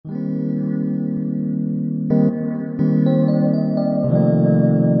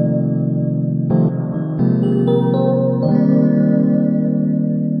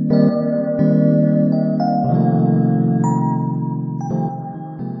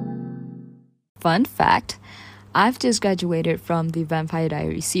fun fact, I've just graduated from the Vampire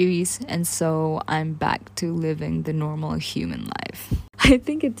Diaries series, and so I'm back to living the normal human life. I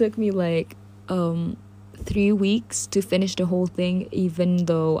think it took me like 3 weeks to finish the whole thing, even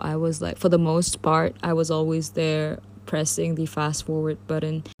though I was like, for the most part, I was always there pressing the fast forward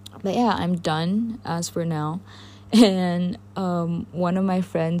button. But yeah, I'm done as for now. And one of my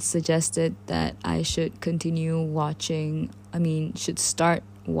friends suggested that I should should start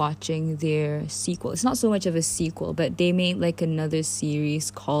watching their sequel. It's not so much of a sequel, but they made like another series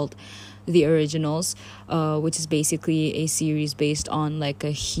called The Originals, which is basically a series based on like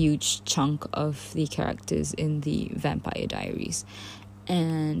a huge chunk of the characters in the Vampire Diaries.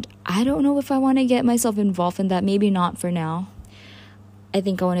 And I don't know if I want to get myself involved in that. Maybe not for now. I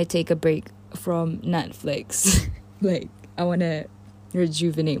think I want to take a break from Netflix. Like, I want to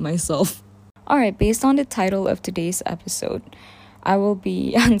rejuvenate myself. Alright, based on the title of today's episode, I will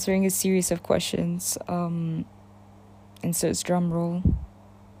be answering a series of questions. Insert drum roll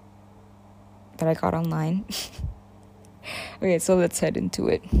that I got online. Okay, so let's head into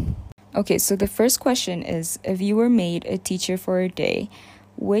it. Okay, so the first question is, if you were made a teacher for a day,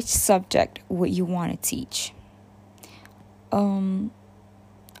 which subject would you want to teach?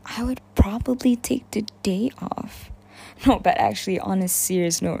 I would probably take the day off. No, but actually, on a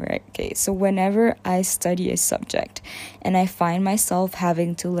serious note, right? Okay, so whenever I study a subject and I find myself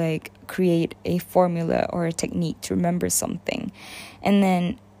having to like create a formula or a technique to remember something, and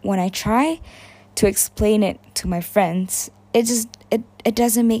then when I try to explain it to my friends, it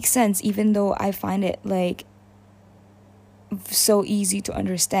doesn't make sense, even though I find it like so easy to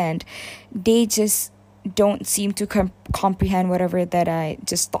understand. They just don't seem to comprehend whatever that I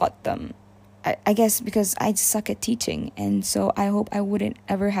just taught them. I guess because I suck at teaching, and so I hope I wouldn't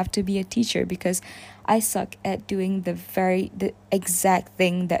ever have to be a teacher, because I suck at doing the exact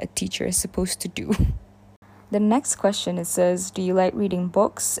thing that a teacher is supposed to do. The next question, it says, do you like reading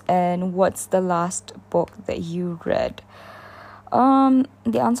books, and what's the last book that you read?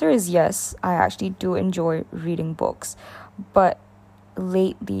 The answer is yes. I actually do enjoy reading books, but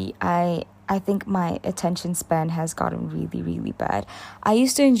lately I think my attention span has gotten really, really bad. I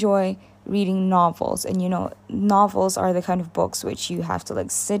used to enjoy reading novels, and novels are the kind of books which you have to like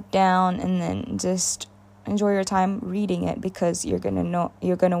sit down and then just enjoy your time reading it, because you're gonna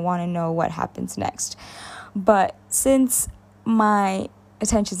want to know what happens next. But since my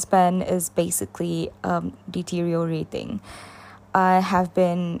attention span is basically deteriorating, I have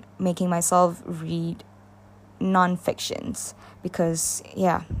been making myself read non-fictions, because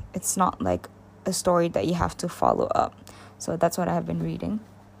it's not like a story that you have to follow up. So that's what I have been reading.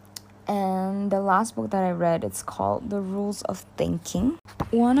 And the last book that I read, it's called The Rules of Thinking.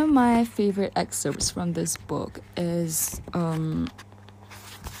 One of my favorite excerpts from this book is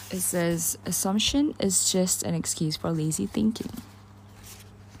it says, assumption is just an excuse for lazy thinking.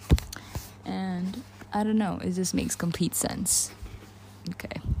 And I don't know, it just makes complete sense.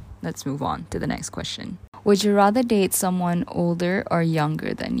 Okay, let's move on to the next question. Would you rather date someone older or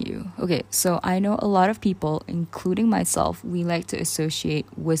younger than you? Okay, so I know a lot of people, including myself, we like to associate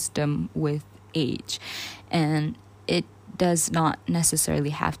wisdom with age. And it does not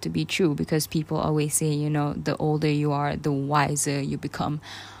necessarily have to be true, because people always say, the older you are, the wiser you become.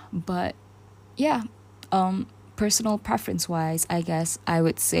 But personal preference-wise, I guess I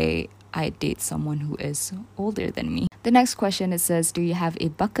would say I date someone who is older than me. The next question, it says, do you have a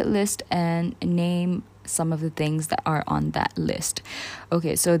bucket list, and name some of the things that are on that list?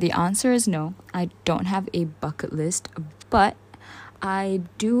 Okay, so the answer is no. I don't have a bucket list, but I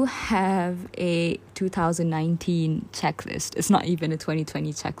do have a 2019 checklist. It's not even a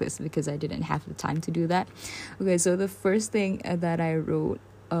 2020 checklist, because I didn't have the time to do that. Okay, so the first thing that I wrote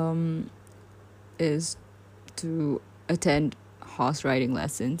is to attend horse riding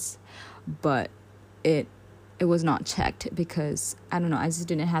lessons, but it was not checked, because I don't know, I just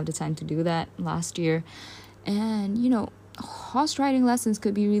didn't have the time to do that last year. And horse riding lessons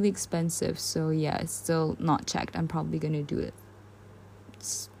could be really expensive, so it's still not checked. I'm probably gonna do it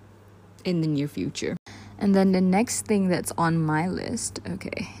in the near future. And then the next thing that's on my list,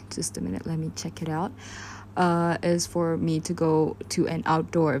 okay, just a minute, let me check it out, is for me to go to an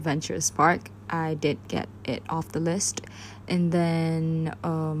outdoor adventurous park. I did get it off the list. And then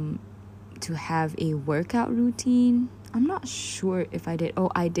to have a workout routine. I'm not sure if I did.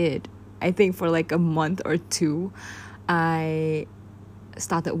 Oh, I did. I think for like a month or two, I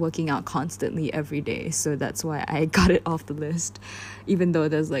started working out constantly every day. So that's why I got it off the list, even though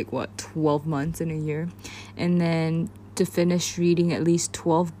there's 12 months in a year. And then to finish reading at least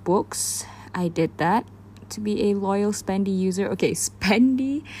 12 books, I did that to be a loyal Spendy user. Okay,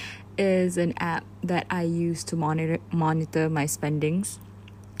 Spendy is an app that I use to monitor my spendings.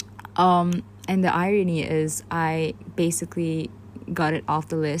 And the irony is I basically got it off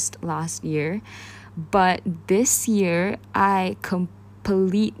the list last year, but this year I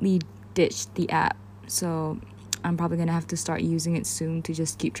completely ditched the app. So I'm probably gonna have to start using it soon to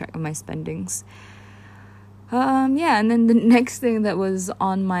just keep track of my spendings. Yeah, and then the next thing that was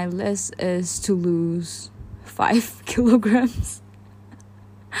on my list is to lose 5 kilograms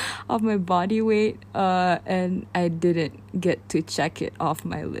of my body weight, and I didn't get to check it off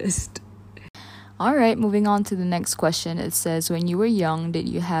my list. Alright, moving on to the next question. It says, when you were young, did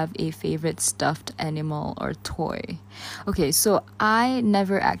you have a favorite stuffed animal or toy? Okay, so I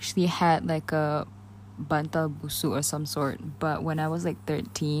never actually had like a bantal busu or some sort, but when I was like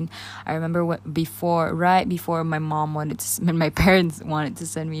 13, I remember right before my parents wanted to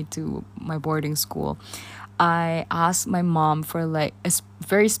send me to my boarding school, I asked my mom for like a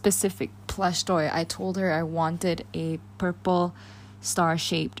very specific plush toy. I told her I wanted a purple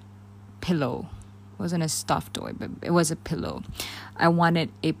star-shaped pillow. It wasn't a stuffed toy, but it was a pillow. I wanted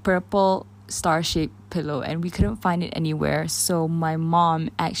a purple star-shaped pillow, and we couldn't find it anywhere, so my mom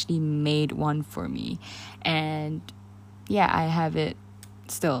actually made one for me, and yeah, I have it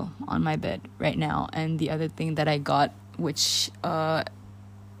still on my bed right now. And the other thing that I got, which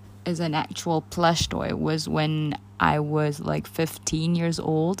is an actual plush toy, was when I was like 15 years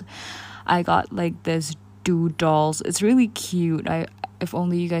old. I got like this dolls. It's really cute. If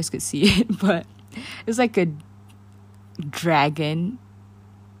only you guys could see it, but it's like a dragon.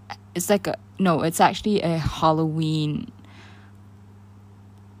 It's actually a Halloween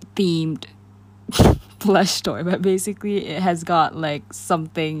themed plush toy, but basically it has got like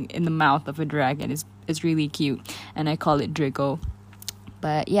something in the mouth of a dragon. It's really cute, and I call it Drigo.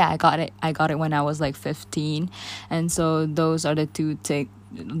 But yeah, I got it when I was like 15, and so those are the two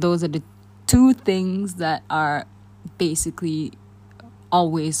things that are basically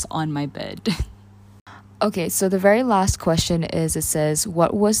always on my bed. Okay, so the very last question is, it says,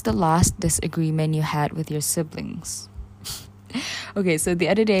 what was the last disagreement you had with your siblings? Okay, so the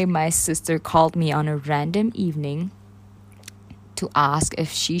other day, my sister called me on a random evening to ask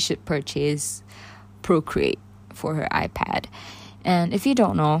if she should purchase Procreate for her iPad. And if you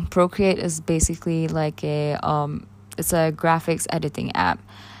don't know, Procreate is basically like it's a graphics editing app.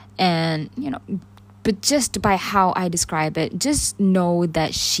 And, but just by how I describe it, just know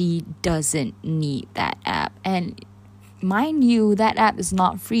that she doesn't need that app. And mind you, that app is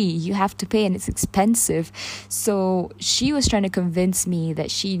not free. You have to pay, and it's expensive. So she was trying to convince me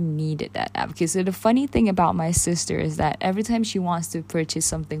that she needed that app. Okay, so the funny thing about my sister is that every time she wants to purchase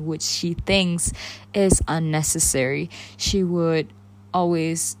something which she thinks is unnecessary, she would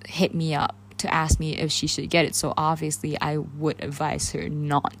always hit me up to ask me if she should get it. So obviously I would advise her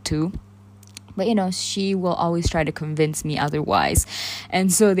not to. But she will always try to convince me otherwise.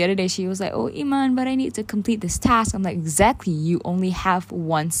 And so the other day she was like, oh Iman, but I need to complete this task. I'm like, exactly, you only have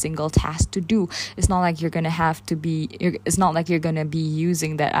one single task to do. It's not like you're gonna be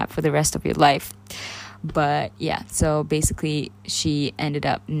using that app for the rest of your life. But yeah, so basically she ended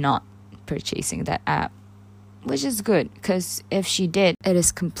up not purchasing that app, which is good, because if she did, it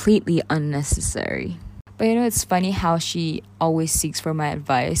is completely unnecessary. But it's funny how she always seeks for my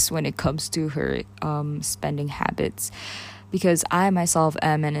advice when it comes to her spending habits, because I myself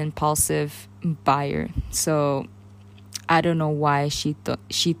am an impulsive buyer. So I don't know why she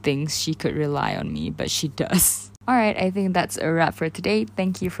thinks she could rely on me, but she does. Alright, I think that's a wrap for today.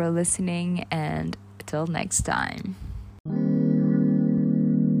 Thank you for listening, and till next time.